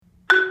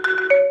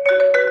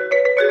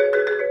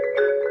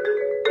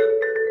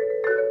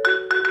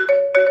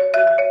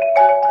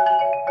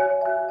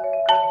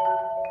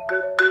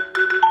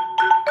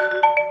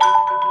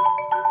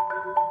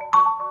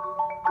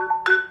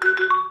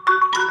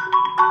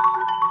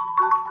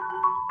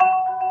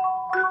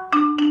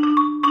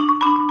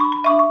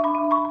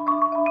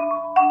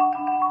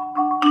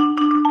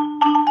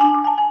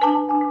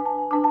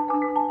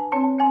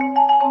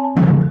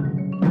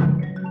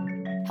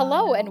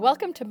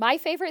welcome to My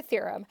Favorite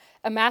Theorem,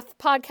 a math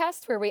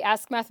podcast where we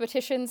ask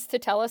mathematicians to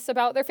tell us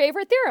about their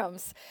favorite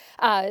theorems.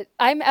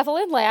 I'm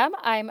Evelyn Lamb.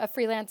 I'm a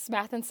freelance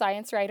math and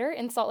science writer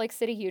in Salt Lake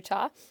City,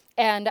 Utah,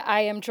 and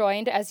I am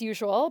joined, as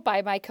usual,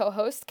 by my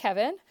co-host,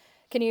 Kevin.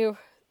 Can you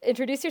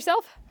introduce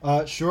yourself?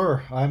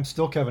 Sure. I'm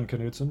still Kevin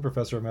Knutson,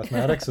 professor of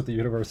mathematics at the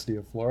University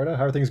of Florida.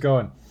 How are things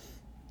going?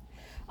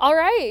 All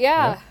right,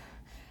 yeah.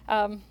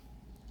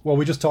 Well,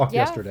 we just talked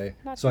yesterday,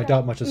 so I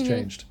doubt much has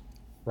changed,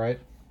 right?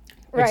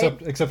 Right.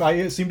 Except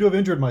I seem to have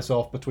injured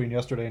myself between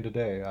yesterday and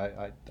today.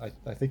 I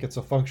think it's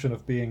a function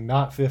of being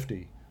not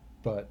 50,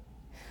 but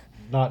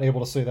not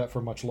able to say that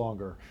for much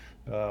longer.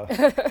 Yeah,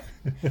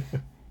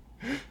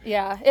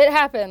 it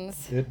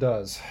happens. It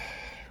does.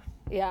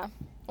 Yeah.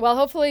 Well,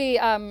 hopefully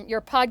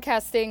your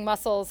podcasting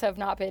muscles have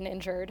not been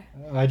injured.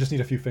 I just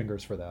need a few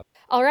fingers for that.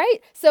 All right.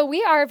 So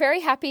we are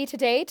very happy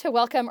today to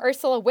welcome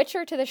Ursula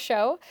Witcher to the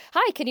show.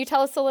 Hi, can you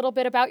tell us a little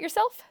bit about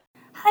yourself?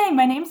 Hi,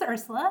 my name's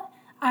Ursula.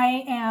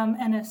 I am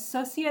an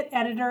associate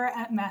editor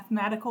at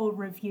Mathematical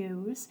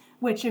Reviews,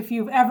 which if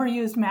you've ever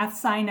used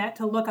MathSciNet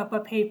to look up a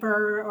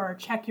paper or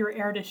check your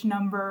Erdős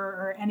number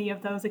or any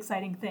of those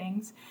exciting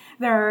things,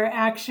 there are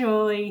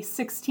actually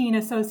 16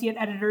 associate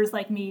editors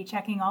like me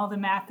checking all the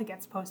math that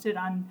gets posted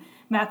on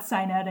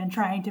MathSciNet and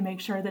trying to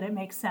make sure that it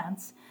makes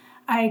sense.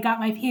 I got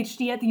my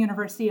PhD at the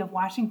University of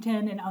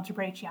Washington in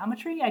algebraic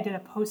geometry. I did a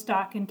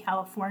postdoc in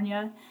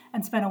California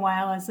and spent a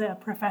while as a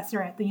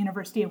professor at the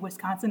University of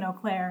Wisconsin-Eau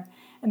Claire,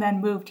 and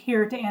then moved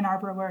here to Ann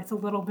Arbor where it's a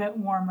little bit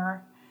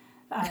warmer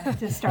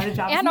to start a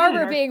job as an Ann Arbor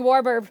editor. being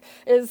warmer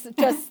is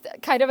just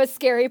kind of a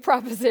scary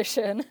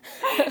proposition.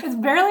 It's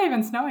barely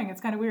even snowing.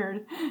 It's kind of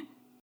weird.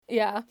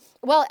 Yeah.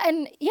 Well,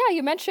 and yeah,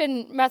 you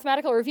mentioned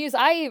Mathematical Reviews.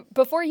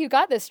 Before you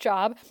got this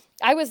job,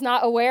 I was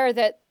not aware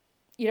that,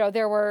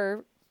 there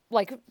were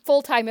like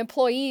full-time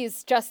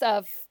employees just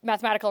of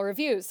Mathematical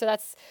Reviews. So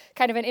that's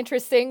kind of an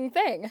interesting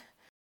thing.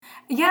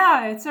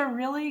 Yeah, it's a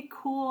really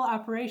cool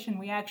operation.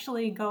 We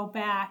actually go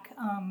back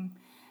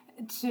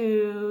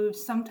to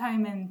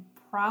sometime in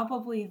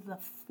probably the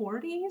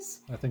 40s.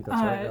 I think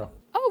that's right, yeah.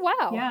 Oh,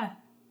 wow. Yeah.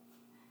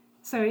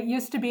 So it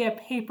used to be a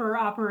paper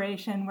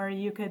operation where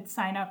you could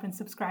sign up and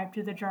subscribe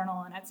to the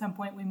journal, and at some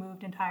point we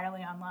moved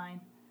entirely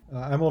online.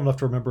 I'm old enough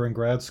to remember in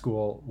grad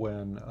school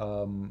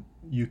when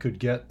you could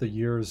get the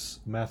year's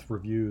math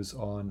reviews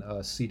on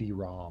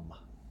CD-ROM.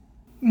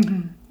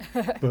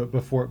 Mm-hmm. But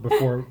before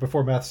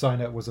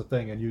MathSciNet was a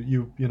thing, and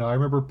you I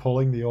remember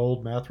pulling the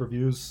old math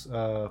reviews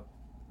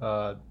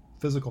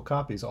physical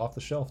copies off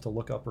the shelf to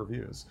look up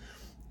reviews.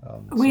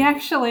 We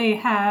actually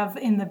have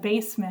in the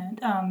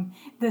basement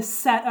this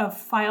set of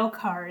file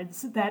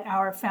cards that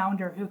our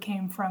founder, who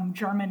came from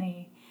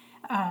Germany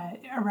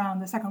around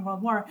the Second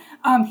World War,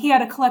 he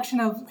had a collection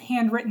of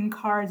handwritten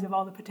cards of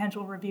all the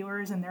potential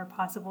reviewers and their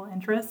possible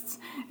interests,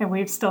 and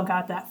we've still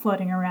got that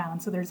floating around,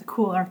 so there's a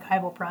cool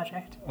archival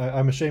project.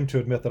 I'm ashamed to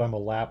admit that I'm a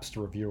lapsed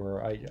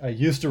reviewer. I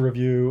used to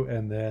review,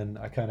 and then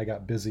I kind of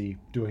got busy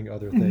doing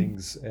other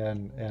things,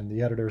 and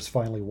the editors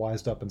finally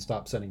wised up and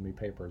stopped sending me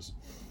papers.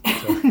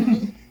 So.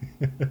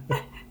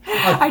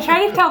 I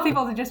try to tell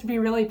people to just be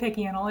really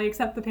picky and only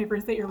accept the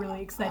papers that you're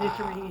really excited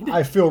to read.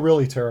 I feel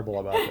really terrible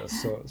about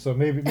this, so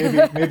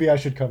maybe I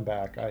should come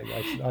back.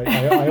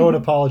 I owe an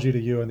apology to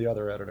you and the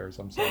other editors.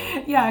 I'm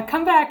sorry. Yeah,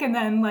 come back and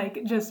then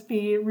just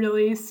be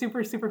really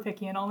super, super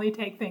picky and only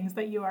take things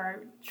that you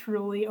are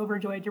truly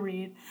overjoyed to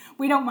read.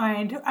 We don't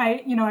mind.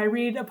 I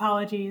read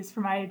apologies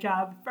for my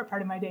job for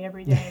part of my day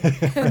every day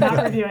for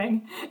not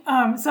reviewing.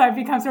 So I've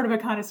become sort of a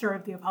connoisseur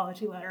of the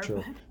apology letter.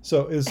 Sure.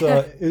 So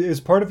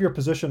is part of your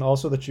position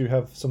also that you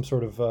have some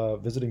sort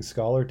of visiting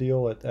scholar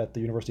deal at the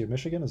University of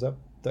Michigan? Is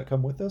that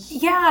come with this?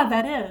 Yeah,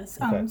 that is.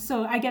 Okay.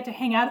 So I get to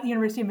hang out at the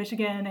University of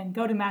Michigan and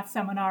go to math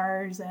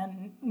seminars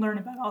and learn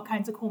about all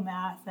kinds of cool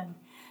math and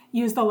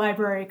use the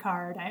library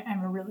card.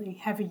 I'm a really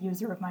heavy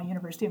user of my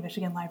University of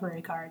Michigan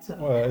library card,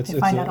 so I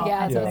find out all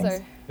kinds of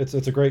things.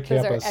 It's a great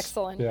campus. Those are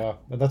excellent. Yeah,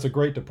 and that's a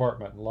great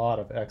department. A lot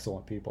of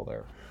excellent people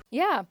there.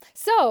 Yeah.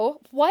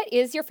 So what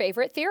is your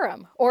favorite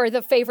theorem, or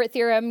the favorite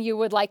theorem you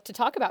would like to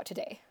talk about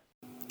today?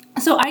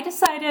 So I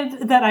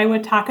decided that I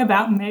would talk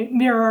about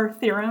mirror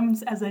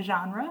theorems as a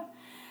genre.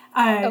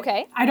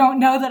 Okay. I don't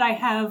know that I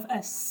have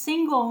a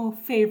single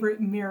favorite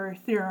mirror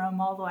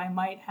theorem, although I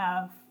might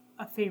have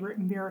a favorite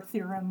mirror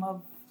theorem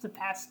of the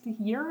past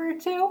year or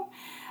two.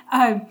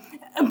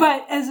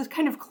 But as a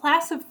kind of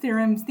class of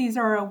theorems, these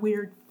are a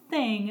weird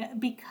thing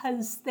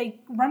because they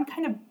run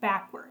kind of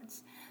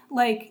backwards.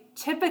 Like,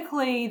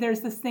 typically, there's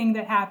this thing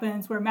that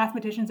happens where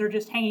mathematicians are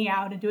just hanging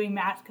out and doing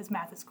math because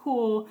math is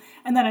cool.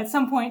 And then at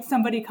some point,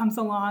 somebody comes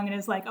along and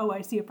is like, oh,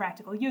 I see a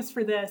practical use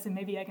for this, and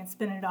maybe I can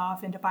spin it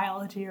off into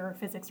biology or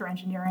physics or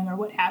engineering or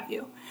what have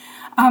you.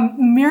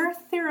 Mirror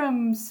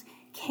theorems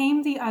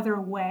came the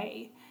other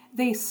way.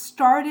 They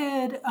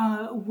started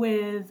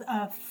with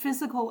a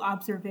physical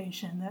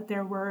observation that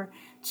there were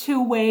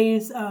two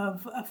ways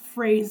of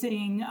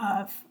phrasing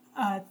a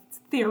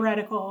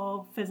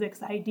theoretical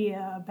physics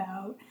idea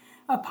about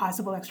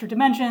possible extra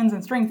dimensions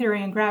and string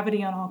theory and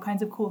gravity and all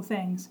kinds of cool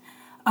things.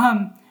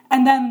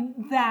 And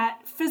then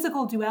that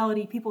physical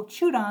duality people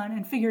chewed on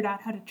and figured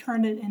out how to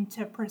turn it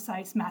into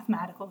precise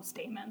mathematical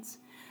statements.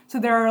 So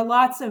there are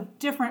lots of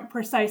different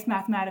precise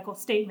mathematical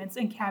statements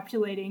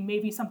encapsulating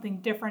maybe something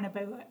different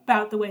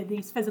about the way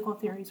these physical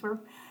theories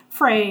were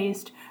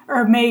phrased,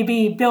 or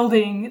maybe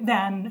building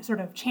then sort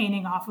of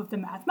chaining off of the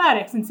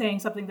mathematics and saying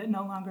something that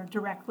no longer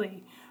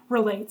directly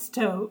relates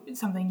to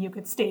something you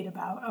could state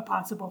about a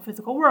possible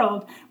physical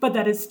world, but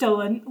that is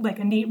still like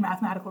a neat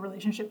mathematical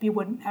relationship you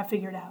wouldn't have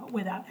figured out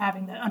without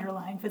having the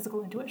underlying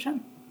physical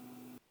intuition.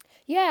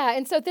 Yeah,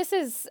 and so this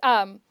is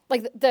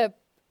like the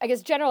I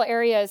guess general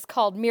area is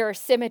called mirror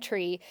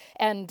symmetry,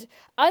 and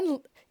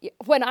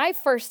when I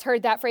first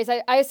heard that phrase,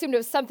 I assumed it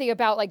was something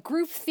about like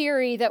group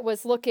theory that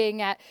was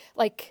looking at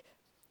like,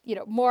 you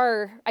know,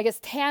 more, I guess,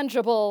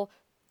 tangible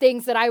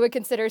things that I would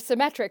consider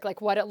symmetric, like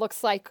what it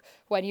looks like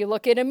when you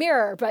look in a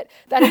mirror. But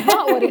that is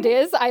not what it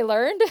is, I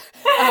learned.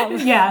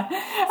 Yeah.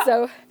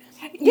 So,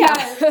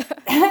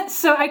 yeah.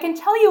 So I can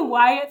tell you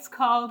why it's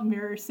called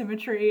mirror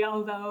symmetry,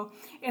 although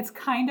it's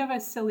kind of a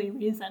silly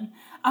reason.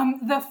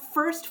 The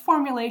first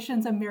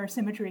formulations of mirror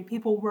symmetry,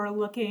 people were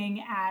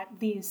looking at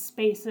these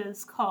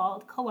spaces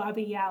called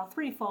Calabi-Yau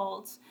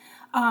threefolds,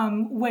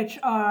 which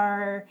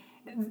are,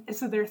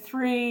 so there are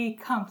 3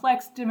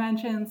 complex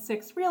dimensions,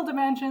 6 real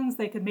dimensions.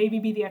 They could maybe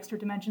be the extra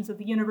dimensions of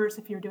the universe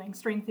if you're doing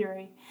string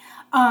theory.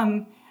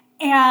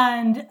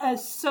 And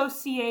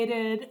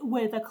associated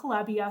with a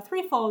Calabi-Yau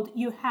threefold,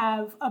 you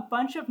have a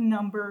bunch of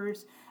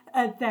numbers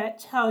that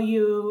tell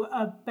you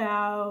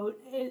about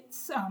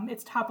its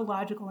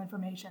topological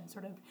information,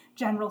 sort of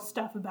general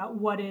stuff about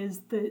what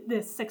is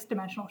this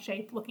 6-dimensional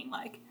shape looking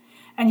like.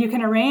 And you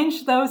can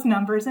arrange those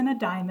numbers in a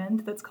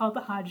diamond that's called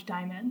the Hodge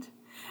diamond.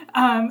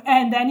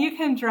 And then you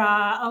can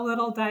draw a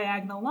little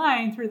diagonal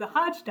line through the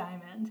Hodge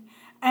diamond.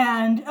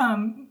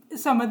 And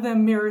some of the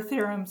mirror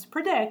theorems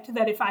predict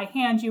that if I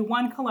hand you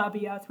one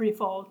Calabi-Yau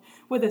threefold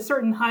with a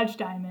certain Hodge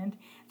diamond,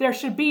 there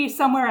should be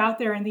somewhere out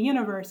there in the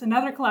universe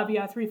another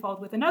Calabi-Yau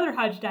threefold with another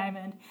Hodge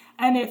diamond.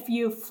 And if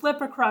you flip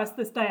across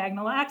this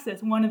diagonal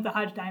axis, one of the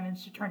Hodge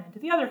diamonds should turn into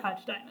the other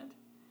Hodge diamond.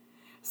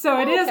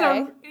 So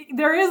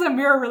there is a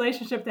mirror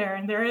relationship there,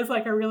 and there is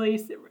like a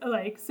really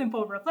like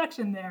simple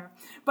reflection there.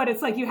 But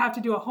it's like you have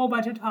to do a whole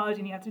bunch of topology,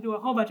 and you have to do a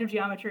whole bunch of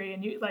geometry,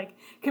 and you like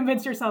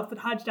convince yourself that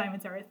Hodge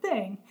diamonds are a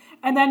thing.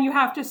 And then you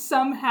have to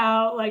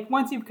somehow, like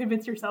once you've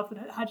convinced yourself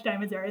that Hodge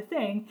diamonds are a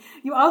thing,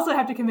 you also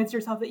have to convince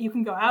yourself that you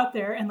can go out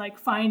there and like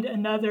find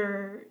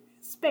another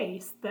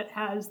space that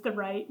has the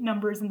right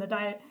numbers in the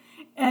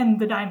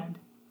diamond.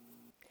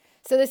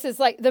 So this is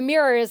like, the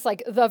mirror is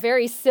like the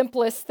very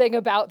simplest thing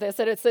about this,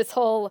 and it's this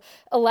whole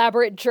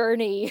elaborate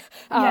journey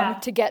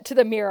to get to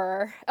the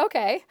mirror.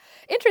 Okay,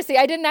 interesting.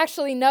 I didn't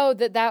actually know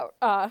that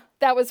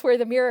was where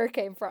the mirror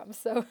came from.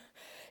 So,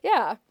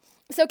 yeah.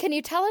 So can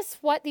you tell us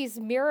what these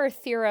mirror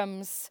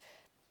theorems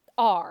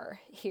are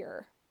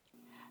here?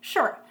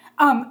 Sure.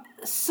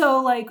 So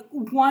like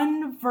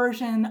one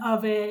version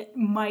of it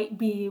might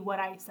be what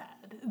I said,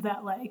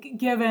 that like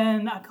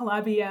given a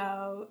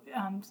Calabi-Yau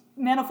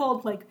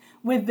manifold, like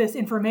with this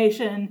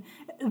information,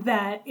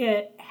 that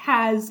it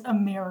has a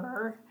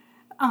mirror.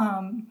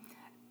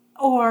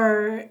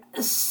 Or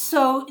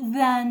so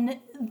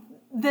then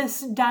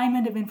this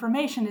diamond of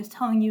information is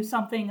telling you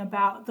something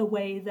about the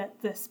way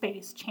that the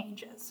space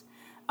changes.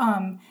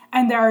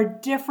 And there are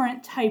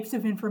different types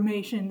of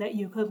information that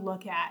you could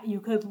look at. You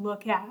could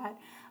look at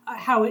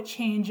how it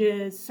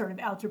changes sort of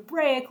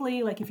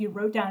algebraically, like if you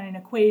wrote down an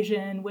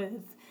equation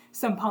with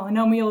some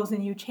polynomials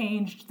and you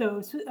changed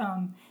those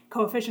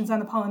coefficients on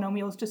the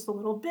polynomials just a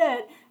little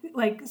bit,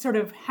 like sort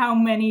of how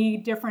many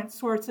different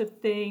sorts of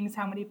things,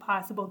 how many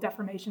possible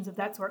deformations of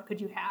that sort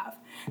could you have.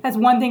 That's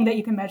one thing that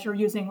you can measure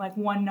using like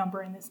one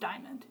number in this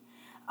diamond.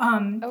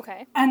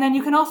 Okay. And then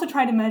you can also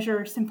try to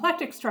measure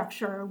symplectic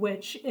structure,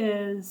 which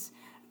is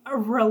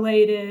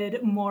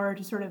related more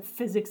to sort of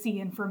physicsy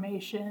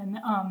information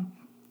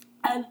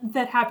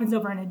that happens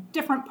over in a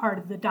different part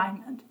of the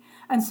diamond.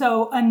 And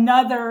so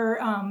another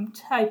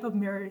type of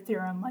mirror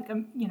theorem, like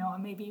a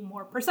maybe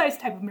more precise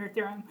type of mirror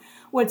theorem,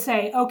 would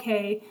say,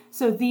 okay,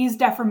 so these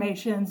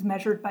deformations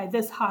measured by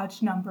this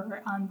Hodge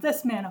number on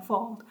this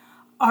manifold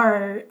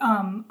are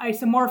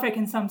isomorphic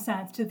in some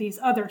sense to these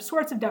other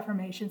sorts of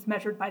deformations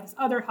measured by this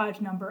other Hodge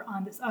number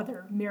on this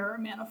other mirror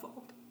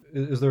manifold.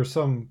 Is there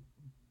some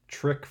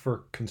trick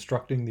for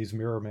constructing these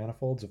mirror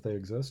manifolds if they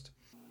exist?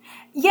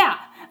 Yeah,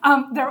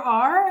 there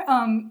are.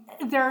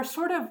 There are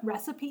sort of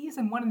recipes,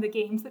 and one of the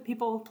games that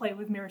people play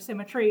with mirror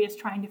symmetry is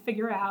trying to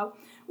figure out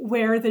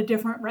where the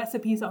different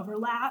recipes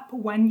overlap,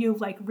 when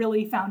you've like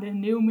really found a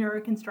new mirror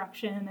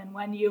construction and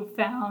when you've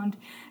found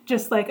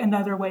just like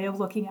another way of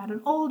looking at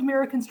an old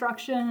mirror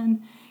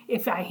construction.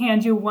 If I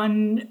hand you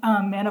one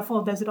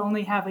manifold, does it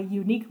only have a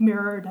unique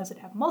mirror? Does it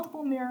have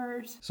multiple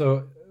mirrors?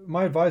 So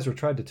my advisor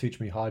tried to teach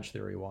me Hodge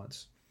theory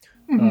once,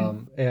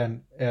 and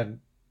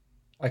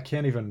I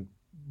can't even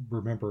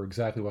remember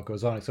exactly what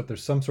goes on, except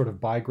there's some sort of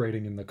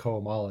bigrading in the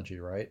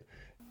cohomology, right?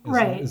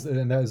 Is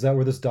that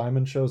where this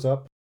diamond shows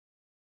up?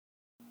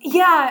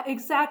 Yeah,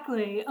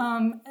 exactly.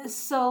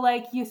 So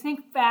like you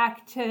think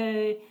back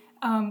to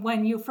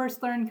when you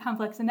first learned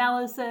complex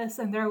analysis,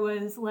 and there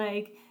was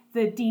like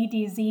the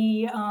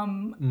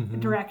DDZ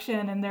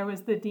direction, and there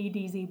was the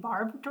DDZ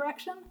barb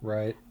direction.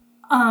 Right.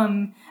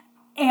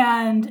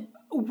 And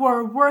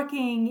we're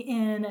working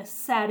in a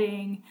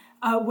setting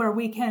where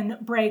we can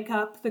break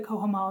up the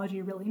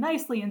cohomology really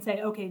nicely and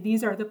say, okay,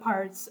 these are the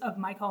parts of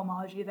my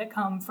cohomology that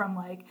come from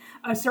like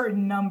a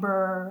certain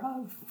number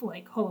of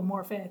like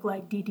holomorphic,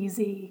 like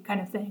DDZ kind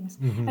of things.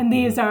 And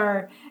these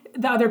are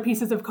the other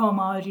pieces of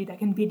cohomology that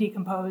can be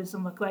decomposed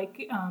and look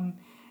like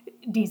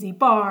DZ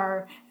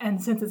bar.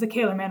 And since it's a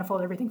Kähler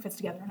manifold, everything fits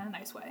together in a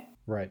nice way.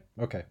 Right.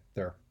 Okay.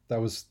 There.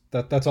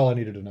 That's all I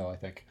needed to know, I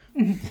think.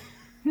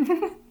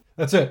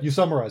 That's it. You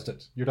summarized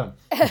it. You're done.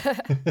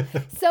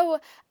 So,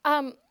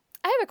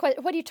 I have a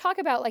question. When you talk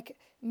about like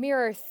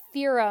mirror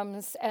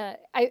theorems,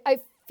 I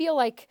feel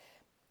like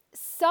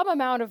some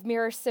amount of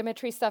mirror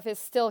symmetry stuff is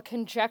still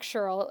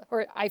conjectural,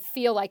 or I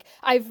feel like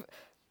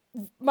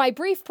my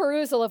brief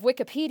perusal of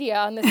Wikipedia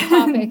on this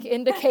topic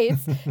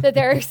indicates that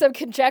there are some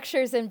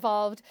conjectures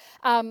involved.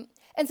 And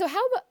so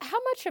how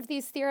much of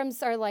these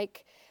theorems are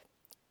like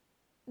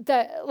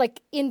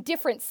in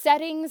different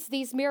settings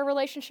these mirror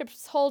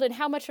relationships hold, and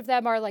how much of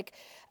them are like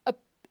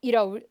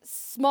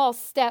small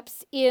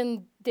steps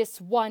in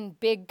this one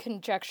big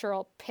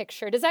conjectural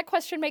picture? Does that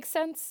question make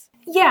sense?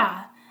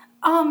 Yeah.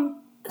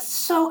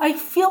 So I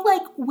feel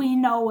like we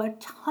know a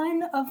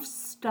ton of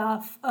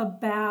stuff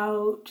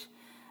about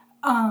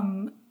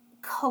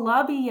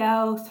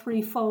Calabi-Yau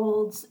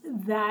threefolds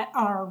that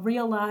are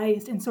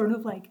realized in sort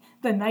of like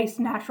the nice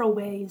natural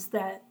ways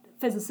that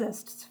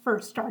physicists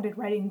first started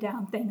writing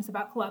down things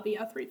about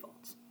Calabi-Yau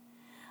threefolds.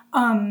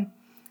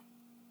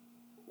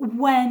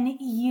 When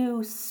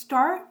you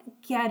start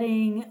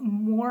getting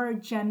more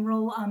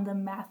general on the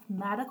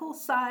mathematical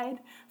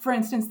side, for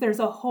instance, there's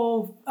a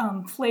whole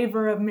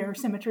flavor of mirror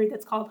symmetry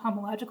that's called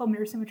homological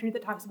mirror symmetry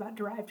that talks about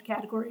derived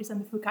categories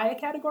and the Fukaya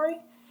category.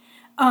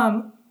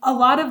 A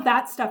lot of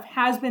that stuff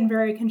has been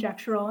very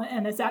conjectural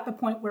and is at the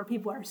point where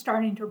people are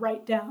starting to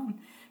write down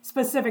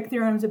specific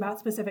theorems about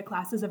specific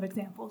classes of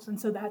examples.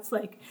 And so that's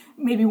like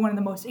maybe one of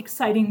the most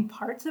exciting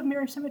parts of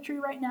mirror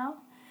symmetry right now.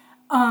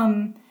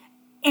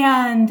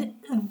 And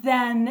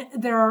then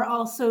there are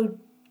also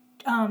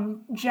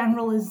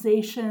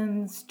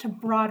generalizations to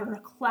broader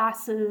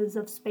classes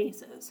of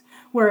spaces,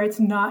 where it's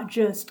not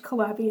just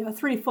Calabi-Yau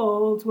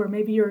threefolds, where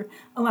maybe you're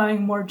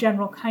allowing more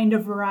general kind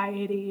of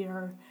variety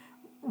or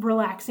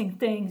relaxing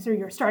things, or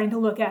you're starting to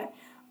look at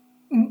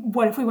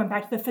what if we went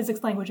back to the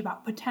physics language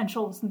about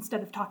potentials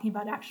instead of talking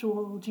about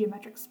actual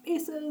geometric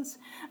spaces.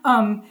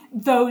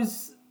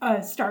 Those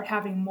start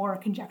having more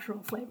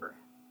conjectural flavor.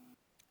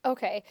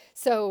 Okay,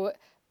 so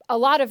a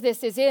lot of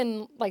this is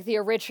in like the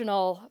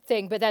original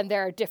thing, but then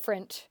there are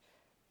different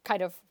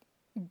kind of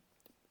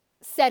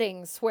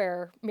settings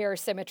where mirror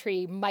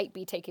symmetry might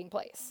be taking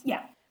place.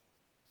 Yeah.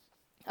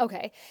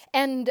 Okay.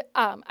 And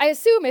I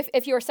assume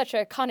if you're such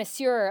a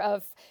connoisseur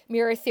of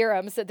mirror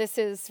theorems that this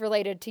is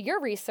related to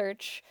your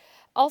research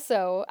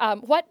also.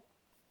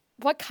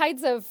 What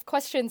kinds of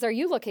questions are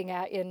you looking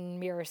at in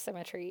mirror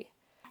symmetry?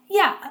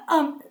 Yeah,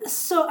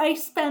 so I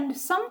spend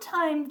some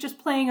time just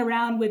playing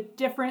around with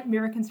different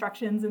mirror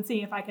constructions and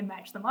seeing if I can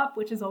match them up,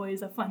 which is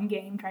always a fun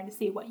game, trying to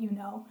see what you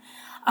know.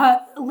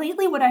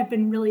 Lately, what I've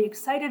been really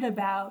excited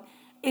about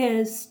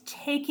is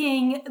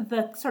taking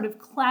the sort of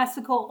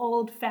classical,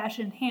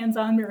 old-fashioned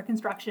hands-on mirror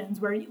constructions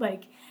where,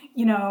 like,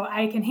 you know,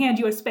 I can hand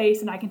you a space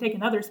and I can take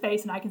another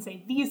space and I can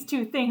say these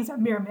two things are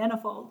mirror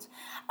manifolds.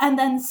 And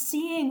then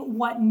seeing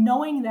what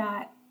knowing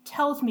that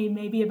tells me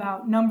maybe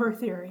about number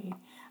theory,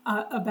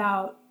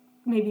 about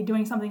maybe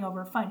doing something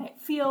over finite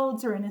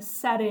fields or in a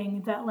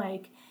setting that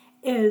like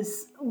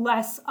is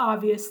less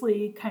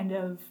obviously kind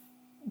of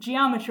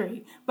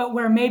geometry, but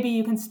where maybe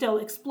you can still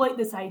exploit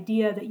this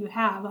idea that you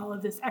have all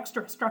of this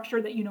extra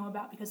structure that you know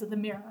about because of the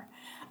mirror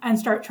and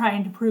start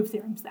trying to prove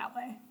theorems that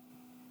way.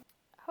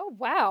 Oh,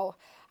 wow.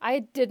 I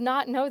did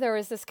not know there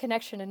was this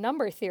connection to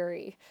number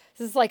theory.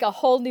 This is like a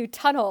whole new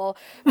tunnel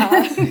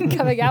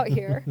coming out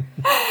here.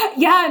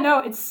 Yeah, no,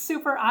 it's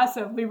super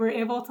awesome. We were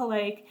able to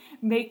like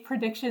make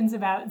predictions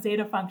about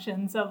zeta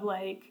functions of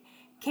like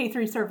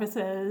K3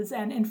 surfaces.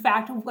 And in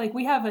fact, like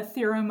we have a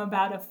theorem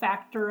about a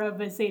factor of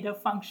a zeta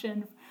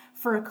function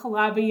for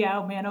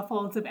Calabi-Yau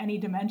manifolds of any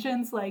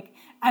dimensions. Like,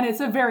 and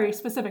it's a very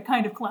specific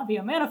kind of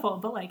Calabi-Yau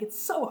manifold, but like it's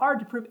so hard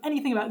to prove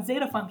anything about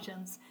zeta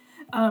functions.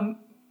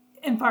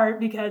 In part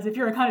because if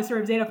you're a connoisseur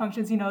of zeta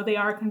functions, you know, they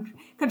are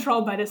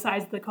controlled by the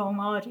size of the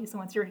cohomology. So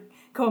once your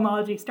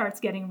cohomology starts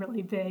getting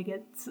really big,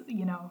 it's,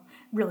 you know,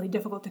 really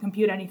difficult to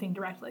compute anything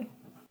directly.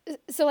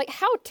 So like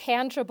how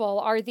tangible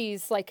are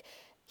these, like,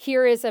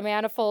 here is a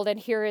manifold and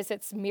here is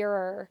its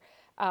mirror?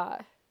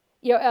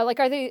 Like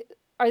are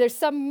there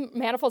some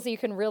manifolds that you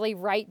can really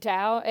write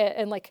down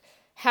and like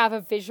have a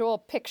visual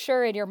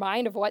picture in your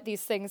mind of what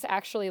these things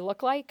actually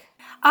look like?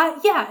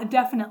 Yeah,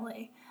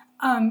 definitely.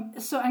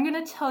 So I'm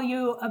going to tell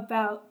you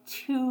about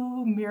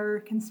two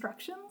mirror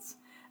constructions.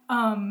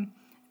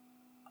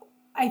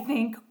 I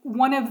think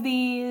one of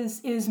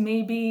these is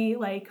maybe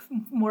like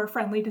more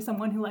friendly to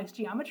someone who likes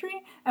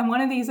geometry, and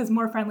one of these is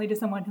more friendly to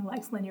someone who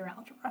likes linear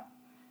algebra.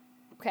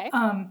 Okay.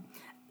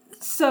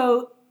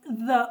 So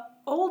the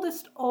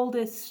oldest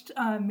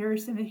mirror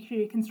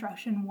symmetry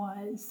construction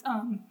was,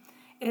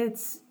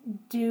 it's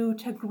due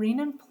to Green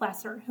and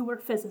Plesser, who were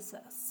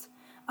physicists.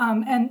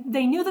 And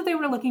they knew that they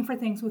were looking for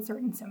things with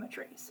certain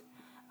symmetries.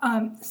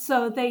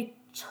 So they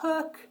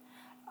took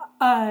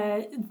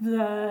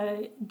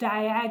the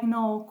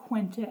diagonal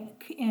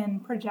quintic in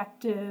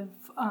projective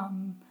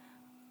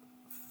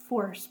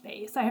four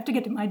space. I have to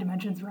get my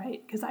dimensions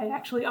right because I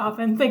actually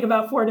often think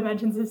about 4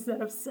 dimensions instead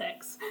of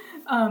 6.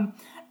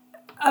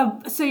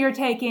 So you're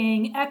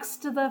taking x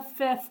to the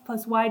 5th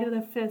plus y to the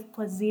 5th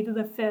plus z to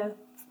the 5th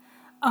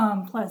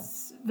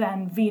plus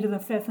then v to the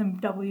 5th and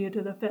w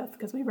to the 5th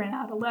because we ran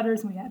out of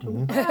letters and we had to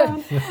look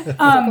around.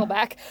 Circle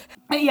back.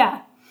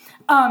 Yeah.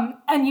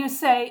 And you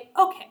say,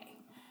 okay,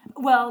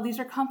 well, these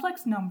are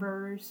complex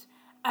numbers.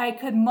 I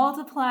could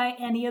multiply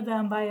any of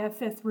them by a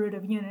 5th root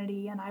of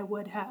unity and I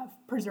would have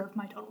preserved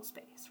my total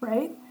space,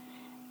 right?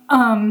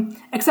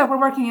 Except we're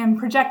working in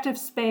projective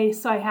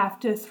space, so I have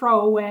to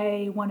throw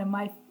away one of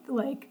my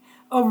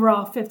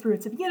overall 5th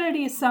roots of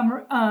unity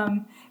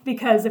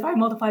because if I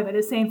multiply by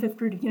the same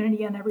 5th root of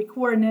unity on every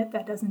coordinate,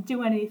 that doesn't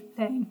do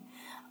anything.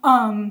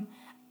 And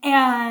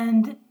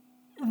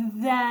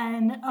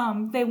then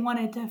they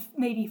wanted to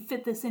maybe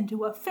fit this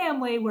into a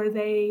family where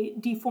they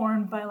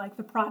deformed by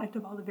the product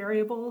of all the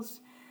variables.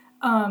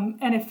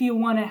 And if you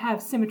want to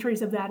have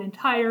symmetries of that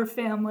entire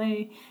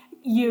family,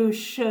 you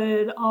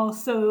should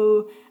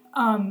also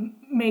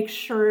make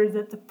sure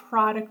that the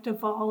product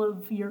of all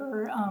of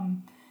your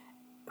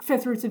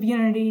 5th roots of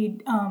unity,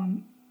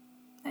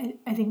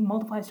 I think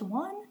multiplies to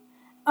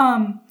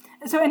 1.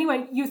 So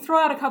anyway, you throw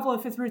out a couple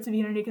of 5th roots of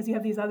unity because you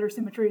have these other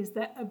symmetries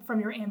that from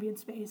your ambient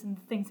space and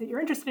the things that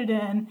you're interested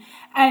in,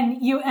 and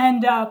you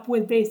end up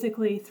with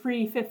basically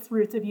 3 5th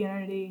roots of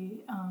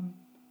unity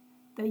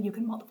that you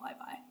can multiply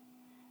by.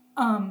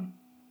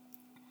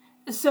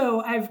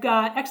 So I've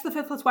got x to the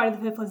 5th plus y to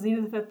the 5th plus z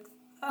to the 5th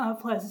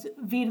plus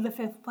v to the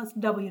 5th plus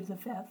w to the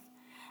 5th.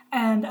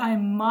 And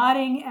I'm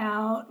modding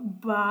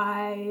out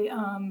by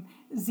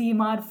z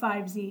mod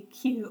 5z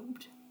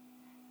cubed.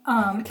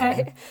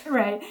 Okay.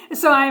 Right.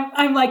 So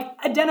I'm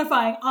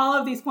identifying all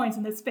of these points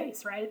in this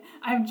space, right?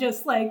 I'm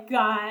just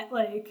got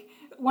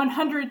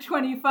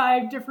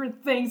 125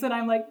 different things and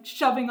I'm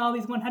shoving all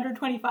these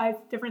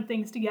 125 different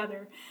things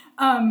together.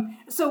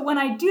 So when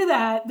I do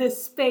that,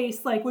 this space,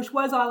 which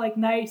was all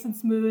nice and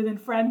smooth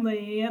and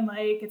friendly and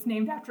it's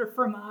named after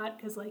Fermat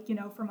because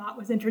Fermat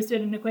was interested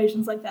in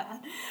equations like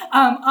that.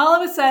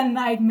 All of a sudden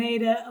I've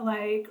made it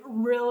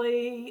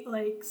really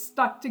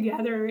stuck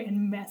together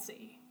and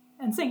messy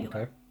and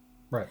singular. Okay.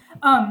 Right.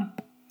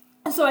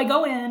 So I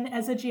go in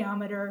as a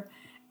geometer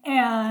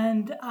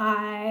and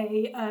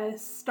I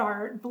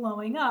start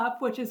blowing up,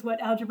 which is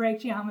what algebraic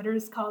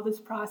geometers call this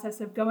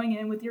process of going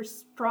in with your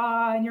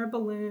straw and your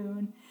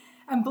balloon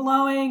and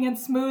blowing and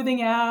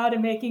smoothing out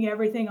and making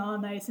everything all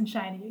nice and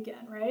shiny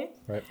again, right?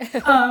 Right.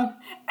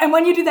 And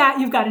when you do that,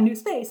 you've got a new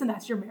space, and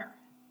that's your mirror.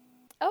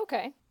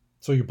 Okay.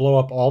 So you blow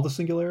up all the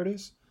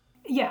singularities?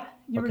 Yeah,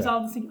 you Okay.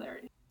 resolve the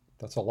singularity.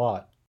 That's a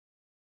lot.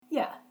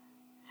 Yeah.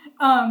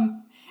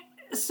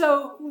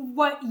 So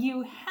what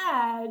you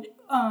had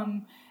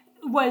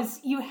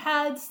was you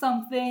had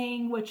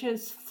something which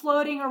is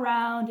floating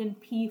around in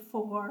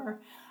P4.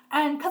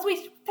 And because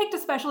we picked a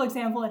special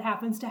example, it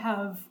happens to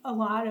have a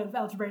lot of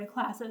algebraic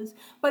classes.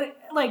 But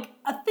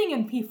a thing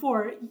in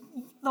P4,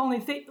 the only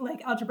thing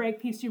algebraic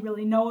piece you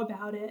really know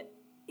about it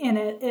in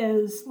it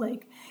is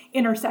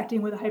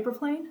intersecting with a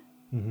hyperplane.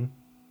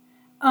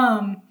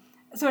 Mm-hmm.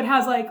 So it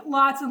has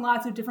lots and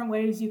lots of different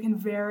ways you can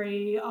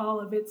vary all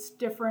of its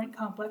different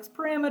complex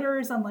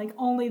parameters on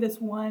only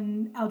this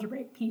one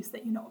algebraic piece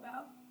that you know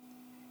about.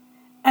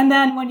 And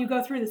then when you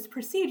go through this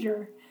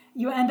procedure,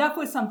 you end up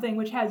with something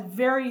which has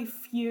very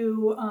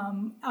few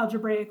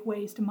algebraic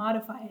ways to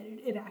modify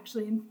it. It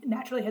actually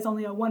naturally has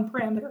only a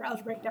 1-parameter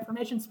algebraic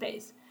deformation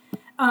space.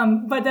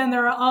 But then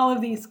there are all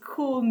of these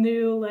cool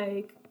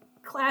new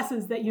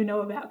classes that you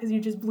know about because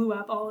you just blew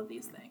up all of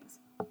these things.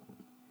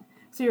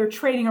 So you're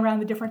trading around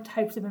the different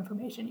types of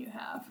information you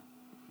have.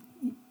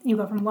 You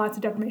go from lots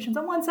of deformations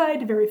on one side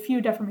to very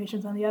few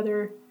deformations on the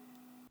other.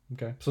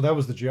 Okay. So that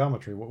was the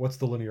geometry. What's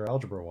the linear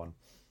algebra one?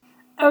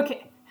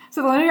 Okay.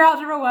 So the linear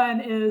algebra one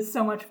is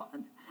so much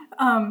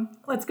fun.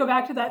 Let's go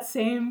back to that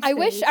same space. I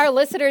wish our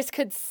listeners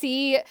could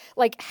see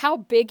how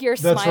big your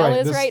That's smile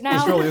right. is right now.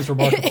 This really is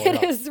remarkable.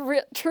 It is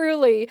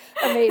truly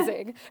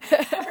amazing.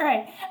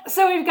 Right.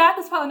 So we've got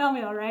this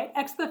polynomial, right?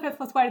 X to the 5th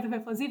plus y to the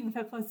 5th plus z to the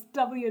 5th plus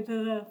w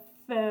to the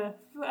 5th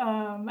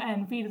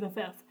and v to the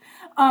 5th.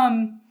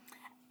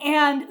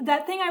 And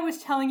that thing I was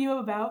telling you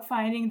about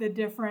finding the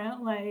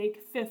different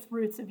 5th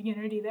roots of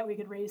unity that we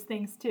could raise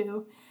things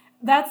to,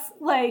 that's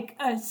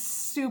a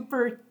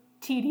super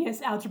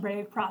tedious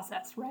algebraic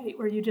process, right?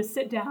 Where you just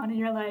sit down and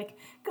you're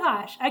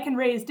gosh, I can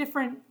raise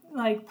different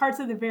parts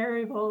of the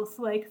variables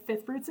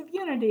 5th roots of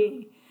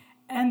unity.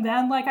 And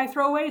then like I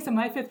throw away some of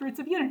my fifth roots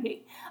of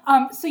unity.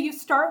 So you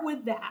start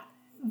with that,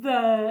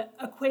 the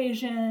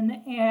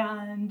equation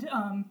and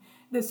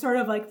this sort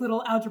of like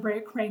little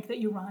algebraic crank that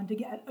you run to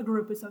get a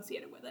group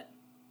associated with it.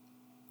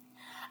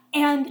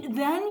 And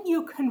then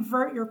you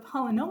convert your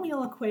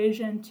polynomial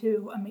equation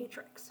to a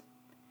matrix.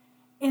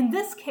 In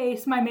this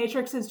case, my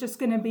matrix is just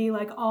going to be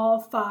like all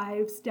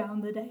fives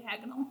down the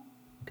diagonal.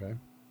 Okay.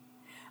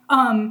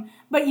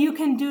 But you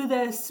can do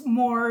this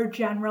more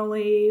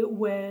generally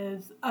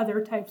with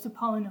other types of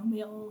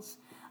polynomials.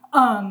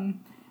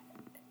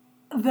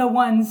 The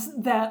ones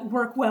that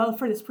work well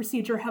for this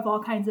procedure have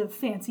all kinds of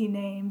fancy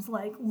names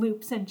like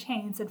loops and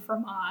chains and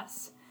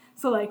Fermat.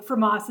 So like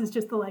Fermat is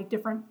just the like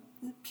different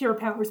pure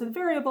powers of the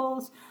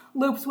variables.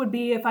 Loops would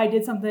be if I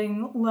did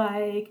something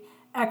like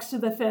x to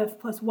the fifth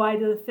plus y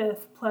to the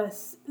fifth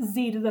plus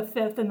z to the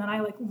fifth, and then I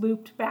like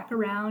looped back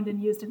around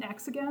and used an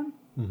x again.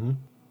 Mm-hmm.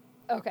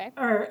 Okay.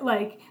 Or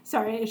like,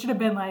 sorry, it should have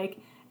been like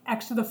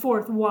x to the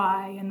fourth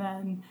y and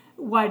then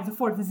y to the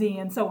fourth z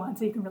and so on.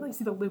 So you can really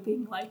see the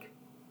looping like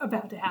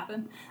about to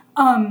happen.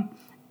 And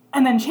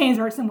then chains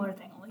are a similar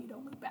thing, only you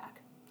don't loop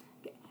back.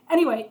 Okay.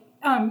 Anyway,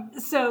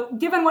 so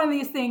given one of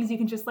these things, you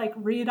can just like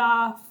read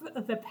off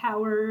the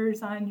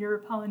powers on your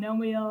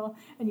polynomial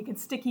and you can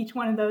stick each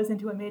one of those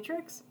into a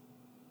matrix.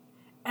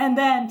 And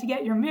then to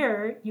get your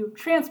mirror, you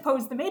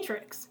transpose the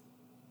matrix.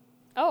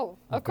 Oh,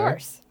 of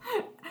course.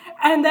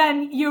 And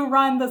then you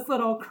run this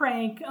little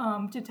crank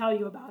to tell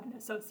you about an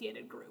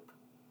associated group.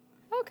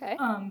 Okay.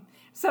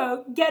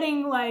 So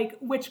getting like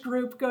which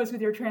group goes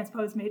with your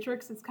transpose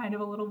matrix is kind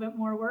of a little bit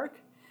more work.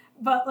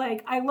 But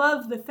like I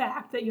love the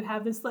fact that you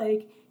have this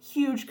like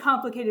huge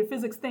complicated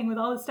physics thing with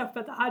all this stuff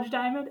about the Hodge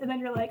diamond, and then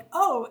you're like,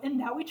 oh, and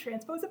now we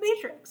transpose a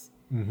matrix.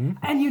 Mm-hmm.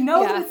 And you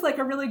know that it's like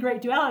a really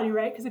great duality,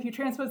 right? Because if you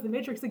transpose the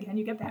matrix again,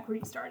 you get back where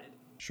you started.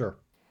 Sure.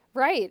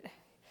 Right.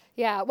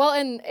 Yeah. Well,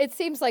 and it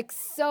seems like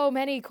so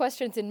many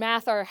questions in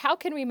math are, how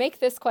can we make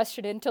this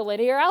question into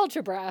linear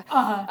algebra?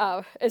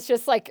 It's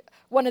just like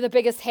one of the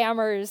biggest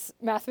hammers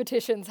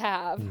mathematicians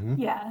have. Mm-hmm.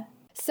 Yeah.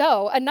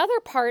 So another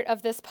part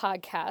of this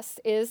podcast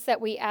is that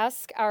we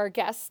ask our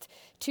guest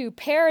to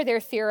pair their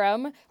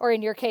theorem, or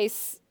in your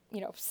case,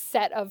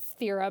 set of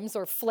theorems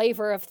or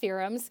flavor of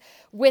theorems,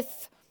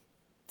 with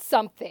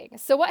something.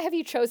 So what have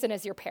you chosen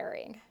as your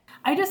pairing?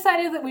 I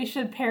decided that we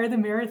should pair the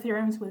mirror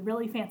theorems with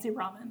really fancy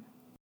ramen.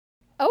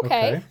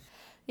 Okay.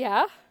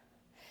 Yeah.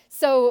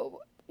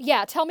 So,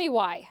 yeah, tell me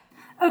why.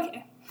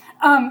 Okay.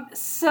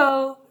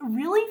 So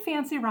really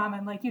fancy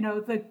ramen, like,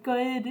 the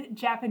good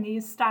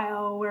Japanese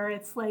style where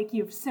it's like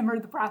you've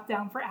simmered the broth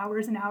down for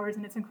hours and hours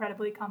and it's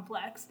incredibly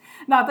complex.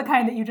 Not the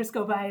kind that you just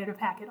go buy at a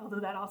packet, although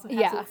that also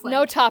has its like...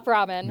 no top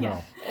ramen.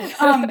 No.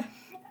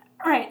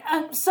 Right.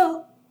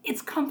 So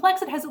it's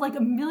complex. It has like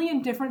a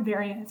million different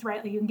variants,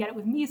 right? Like you can get it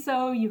with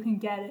miso, you can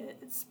get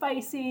it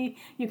spicy,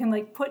 you can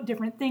like put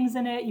different things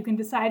in it, you can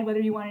decide whether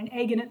you want an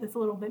egg in it that's a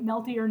little bit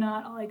melty or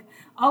not, like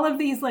all of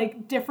these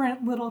like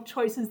different little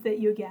choices that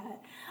you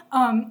get.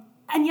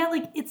 And yet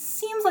like it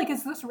seems like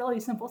it's this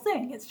really simple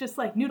thing. It's just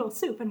like noodle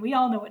soup, and we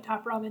all know what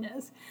top ramen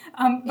is.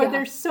 But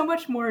there's so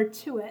much more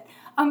to it.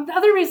 The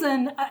other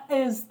reason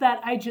is that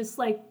I just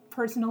like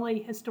personally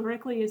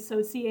historically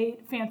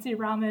associate fancy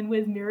ramen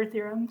with mirror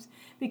theorems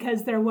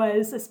because there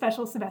was a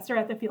special semester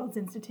at the Fields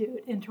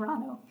Institute in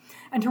Toronto,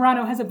 and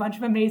Toronto has a bunch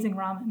of amazing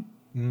ramen.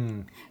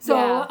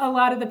 So a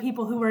lot of the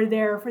people who were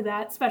there for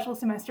that special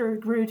semester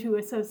grew to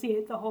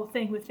associate the whole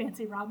thing with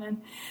fancy ramen,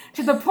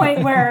 to the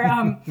point where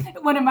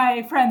one of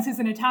my friends who's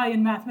an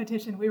Italian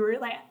mathematician, we were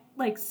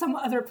like some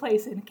other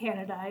place in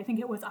Canada, I think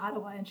it was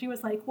Ottawa, and she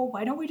was like, well,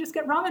 why don't we just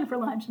get ramen for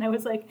lunch? And I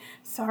was like,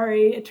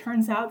 sorry, it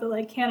turns out that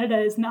like Canada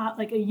is not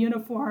like a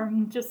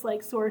uniform just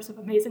like source of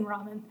amazing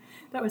ramen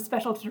that was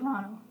special to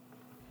Toronto.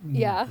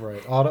 Yeah.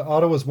 Right.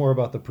 Ottawa's more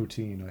about the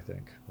poutine, I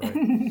think.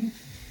 Right.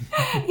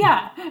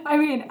 Yeah. I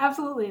mean,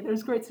 absolutely.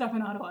 There's great stuff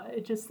in Ottawa.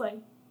 It just like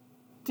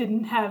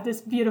didn't have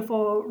this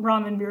beautiful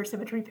ramen mirror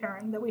symmetry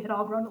pairing that we had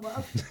all grown to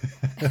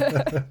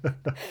love.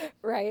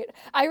 Right.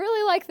 I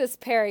really like this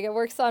pairing. It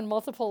works on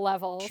multiple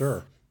levels.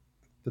 Sure.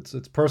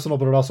 It's personal,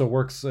 but it also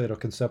works,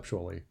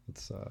 conceptually.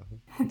 It's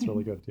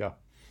really good. Yeah.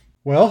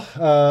 Well,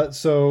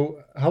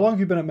 so how long have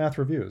you been at Math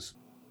Reviews?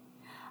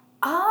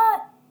 I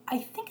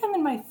think I'm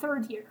in my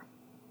third year.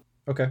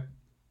 Okay.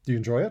 Do you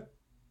enjoy it?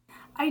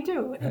 I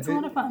do. It's a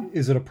lot of fun.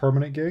 Is it a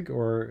permanent gig,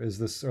 or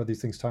are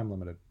these things time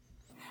limited?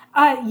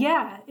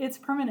 Yeah, it's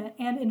permanent.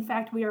 And in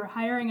fact, we are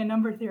hiring a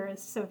number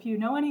theorist. So if you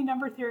know any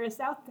number theorists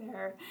out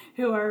there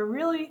who are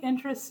really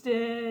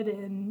interested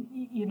in,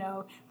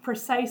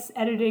 precise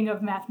editing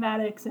of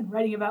mathematics and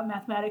writing about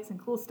mathematics and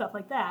cool stuff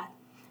like that,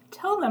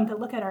 tell them to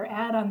look at our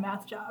ad on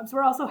Math Jobs.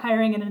 We're also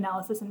hiring in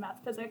analysis and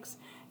math physics.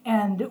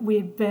 And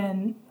we've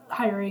been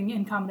hiring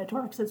in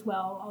combinatorics as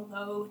well,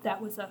 although that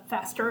was a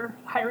faster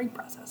hiring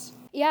process.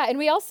 Yeah, and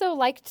we also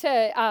like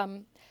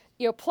to,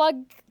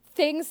 plug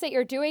things that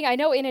you're doing. I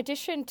know in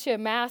addition to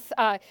math,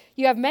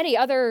 you have many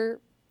other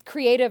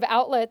creative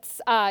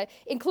outlets,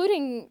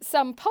 including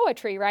some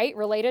poetry, right,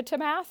 related to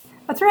math?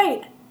 That's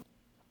right.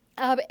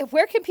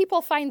 Where can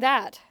people find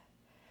that?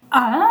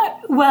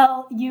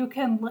 Well, you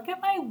can look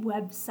at my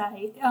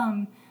website.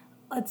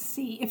 Let's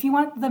see. If you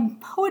want the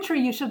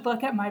poetry, you should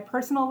look at my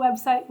personal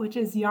website, which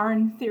is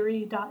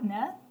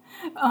yarntheory.net.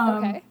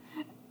 Okay.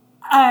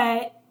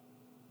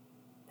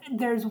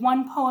 There's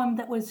one poem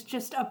that was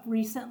just up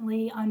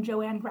recently on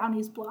Joanne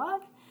Brownie's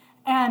blog.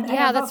 And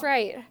yeah, that's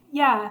right.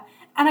 Yeah.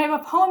 And I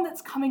have a poem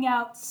that's coming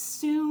out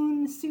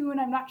soon,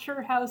 I'm not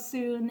sure how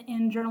soon,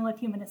 in Journal of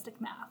Humanistic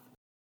Math.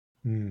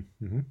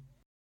 Mm-hmm.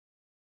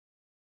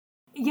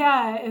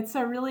 Yeah, it's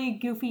a really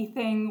goofy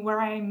thing where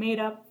I made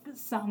up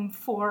some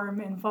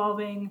form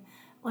involving,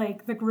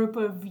 like, the group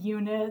of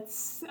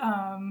units,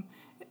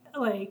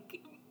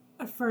 like,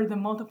 for the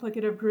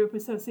multiplicative group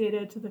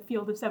associated to the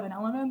field of 7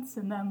 elements,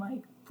 and then,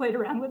 like, played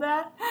around with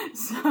that.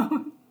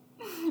 So...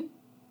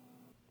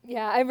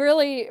 Yeah, I'm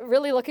really,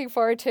 really looking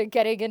forward to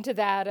getting into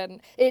that.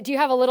 And do you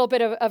have a little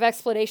bit of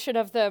explanation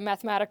of the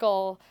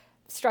mathematical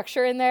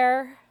structure in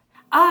there?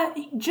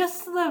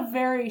 Just the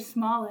very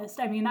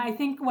smallest. I mean, I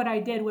think what I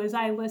did was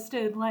I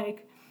listed,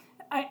 like,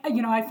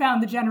 I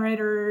found the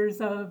generators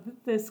of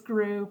this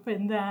group,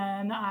 and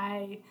then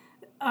I,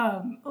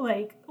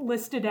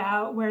 listed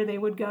out where they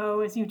would go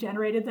as you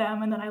generated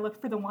them, and then I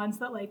looked for the ones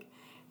that, like,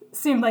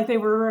 seemed like they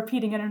were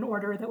repeating in an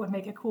order that would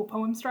make a cool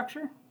poem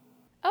structure.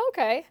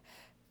 Okay,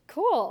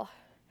 cool.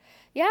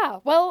 Yeah,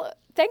 well,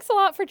 thanks a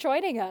lot for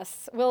joining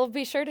us. We'll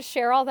be sure to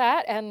share all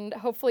that, and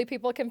hopefully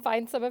people can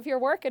find some of your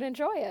work and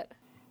enjoy it.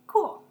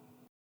 Cool.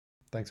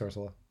 Thanks,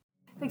 Ursula.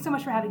 Thanks so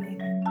much for having me.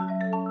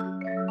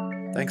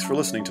 Thanks for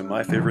listening to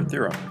My Favorite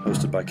Theorem,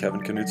 hosted by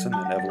Kevin Knutson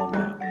and Evelyn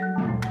Lamb.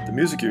 The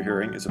music you're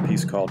hearing is a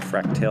piece called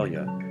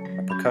Fractalia,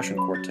 a percussion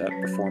quartet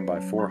performed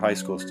by 4 high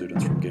school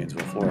students from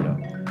Gainesville, Florida.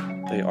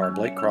 They are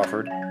Blake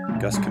Crawford,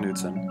 Gus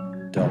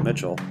Knutson, Del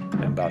Mitchell,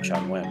 and Bao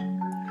Chan Nguyen.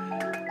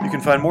 You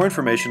can find more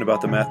information about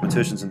the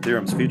mathematicians and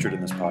theorems featured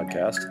in this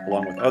podcast,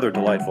 along with other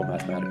delightful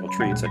mathematical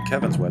treats, at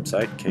Kevin's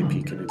website,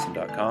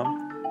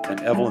 kpknutson.com, and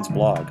Evelyn's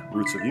blog,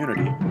 Roots of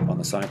Unity, on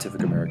the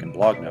Scientific American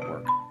Blog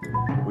Network.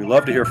 We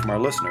love to hear from our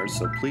listeners,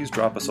 so please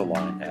drop us a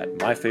line at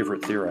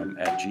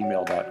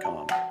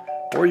myfavoritetheorem@gmail.com,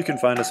 or you can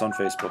find us on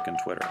Facebook and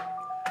Twitter.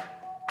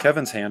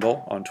 Kevin's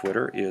handle on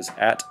Twitter is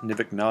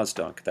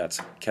 @NivikNozdunk, that's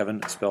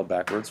Kevin spelled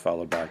backwards,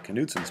 followed by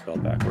Knutson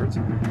spelled backwards,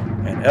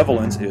 and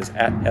Evelyn's is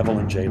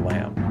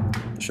 @EvelynJLamb.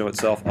 The show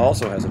itself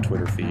also has a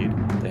Twitter feed.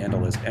 The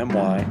handle is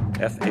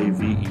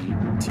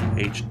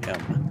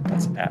MYFAVETHM.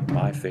 That's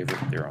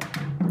 @MyFavoriteTheorem.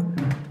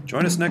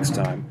 Join us next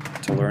time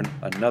to learn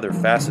another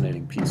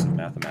fascinating piece of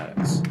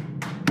mathematics.